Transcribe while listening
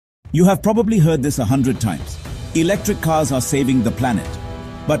You have probably heard this 100 times. Electric cars are saving the planet.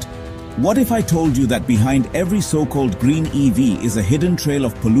 But what if I told you that behind every so-called green EV is a hidden trail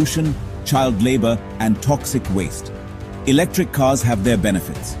of pollution, child labor, and toxic waste? Electric cars have their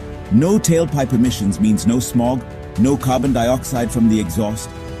benefits. No tailpipe emissions means no smog, no carbon dioxide from the exhaust,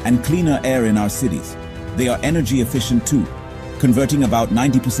 and cleaner air in our cities. They are energy efficient too, converting about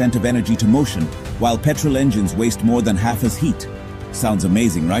 90% of energy to motion, while petrol engines waste more than half as heat. Sounds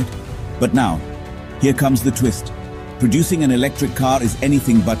amazing, right? But now, here comes the twist. Producing an electric car is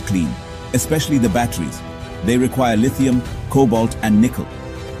anything but clean, especially the batteries. They require lithium, cobalt, and nickel,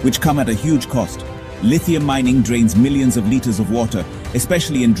 which come at a huge cost. Lithium mining drains millions of liters of water,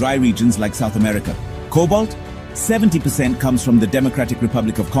 especially in dry regions like South America. Cobalt? 70% comes from the Democratic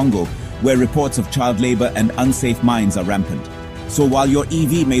Republic of Congo, where reports of child labor and unsafe mines are rampant. So while your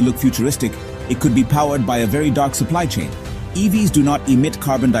EV may look futuristic, it could be powered by a very dark supply chain. EVs do not emit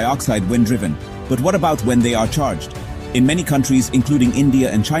carbon dioxide when driven, but what about when they are charged? In many countries, including India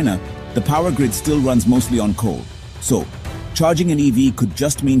and China, the power grid still runs mostly on coal. So, charging an EV could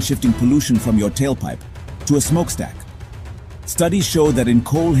just mean shifting pollution from your tailpipe to a smokestack. Studies show that in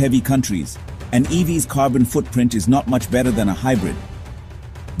coal-heavy countries, an EV's carbon footprint is not much better than a hybrid.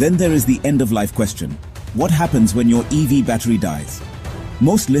 Then there is the end-of-life question. What happens when your EV battery dies?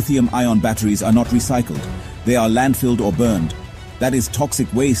 Most lithium-ion batteries are not recycled. They are landfilled or burned. That is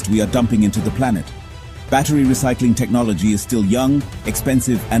toxic waste we are dumping into the planet. Battery recycling technology is still young,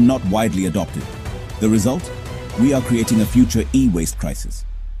 expensive, and not widely adopted. The result? We are creating a future e-waste crisis.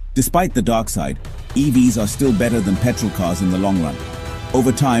 Despite the dark side, EVs are still better than petrol cars in the long run.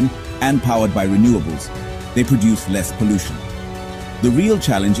 Over time, and powered by renewables, they produce less pollution. The real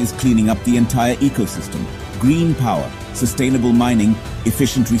challenge is cleaning up the entire ecosystem: green power, sustainable mining,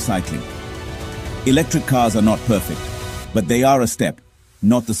 efficient recycling. Electric cars are not perfect, but they are a step,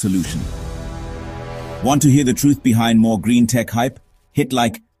 not the solution. Want to hear the truth behind more green tech hype? Hit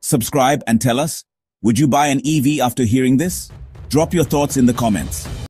like, subscribe, and tell us, would you buy an EV after hearing this? Drop your thoughts in the comments.